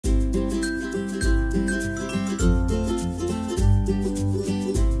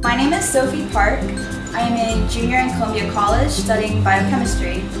name is Sophie Park. I am a junior in Columbia College studying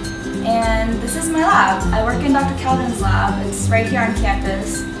biochemistry, and this is my lab. I work in Dr. Calvin's lab. It's right here on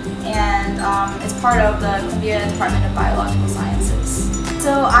campus, and it's part of the Columbia Department of Biological Sciences.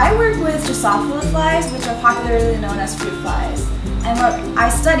 So I work with Drosophila flies, which are popularly known as fruit flies. And what I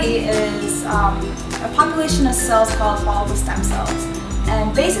study is a population of cells called fallible stem cells.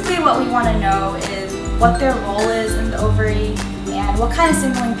 And basically what we want to know is what their role is in the ovary and what kind of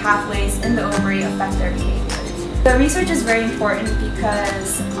signaling pathways in the ovary affect their behavior. The research is very important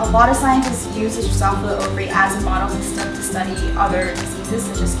because a lot of scientists use the Drosophila ovary as a model system to study other diseases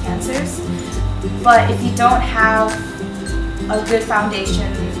such as cancers. But if you don't have a good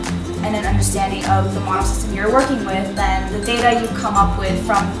foundation and an understanding of the model system you're working with, then the data you come up with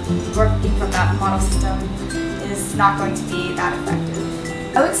from working from that model system is not going to be that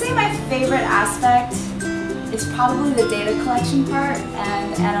effective. I would say my favorite aspect is probably the data collection part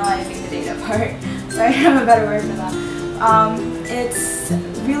and analyzing the data part. Sorry, I don't have a better word for that. It's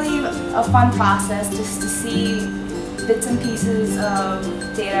really a fun process just to see bits and pieces of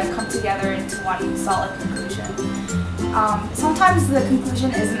data come together into one solid conclusion. Sometimes the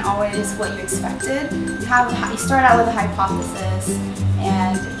conclusion isn't always what you expected. You start out with a hypothesis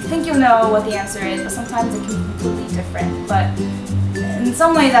and you think you'll know what the answer is, but sometimes it can be completely different. But in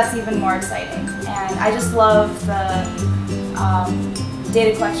some ways that's even more exciting. And I just love the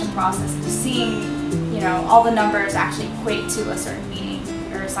data collection process of seeing, all the numbers actually equate to a certain meaning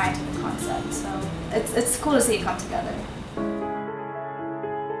or a scientific concept. So it's cool to see it come together.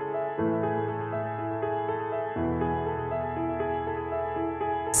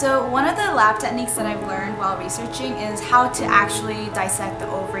 So one of the lab techniques that I've learned while researching is how to actually dissect the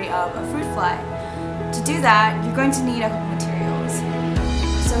ovary of a fruit fly. To do that, you're going to need a couple materials.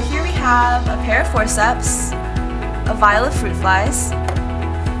 So here we have a pair of forceps, a vial of fruit flies,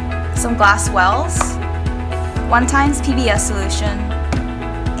 some glass wells, 1x PBS solution,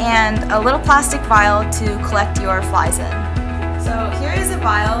 and a little plastic vial to collect your flies in. So here is a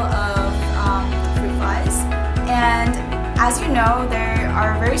vial of fruit flies, and as you know, they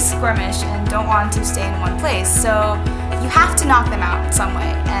are very squirmish and don't want to stay in one place, so you have to knock them out some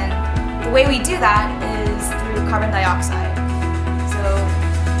way. And the way we do that is through carbon dioxide. So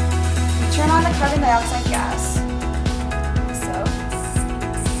we turn on the carbon dioxide gas, like so.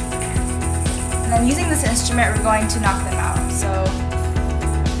 And then using this instrument, we're going to knock them out. So,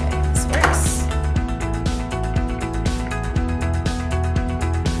 okay, this works.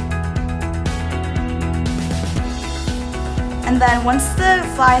 And then once the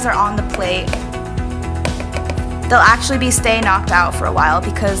flies are on the plate, they'll actually stay knocked out for a while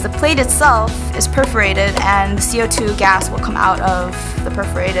because the plate itself is perforated and the CO2 gas will come out of the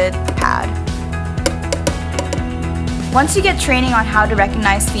perforated pad. Once you get training on how to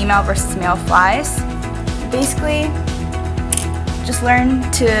recognize female versus male flies, basically just learn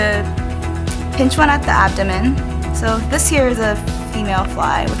to pinch one at the abdomen. So this here is a female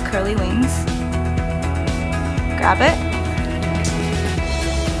fly with curly wings. Grab it.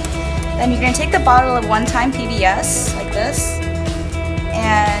 Then you're going to take the bottle of 1x PBS, like this,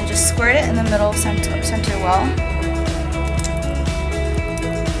 and just squirt it in the middle center well.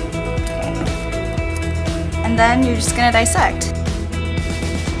 Okay. And then you're just going to dissect.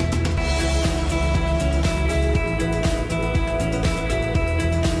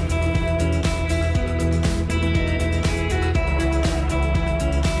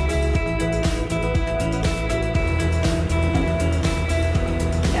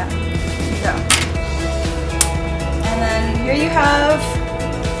 Here you have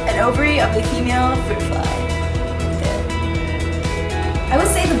an ovary of the female fruit fly. I would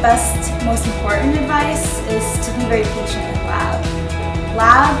say the best, most important advice is to be very patient in lab.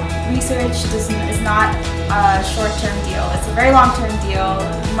 Lab research is not a short-term deal. It's a very long-term deal.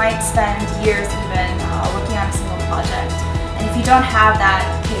 You might spend years even working on a single project. And if you don't have that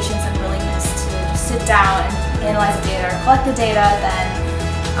patience and willingness to just sit down and analyze the data or collect the data, then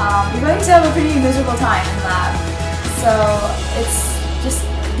you're going to have a pretty miserable time in lab. So it's just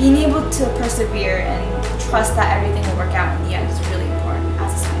being able to persevere and trust that everything will work out in the end.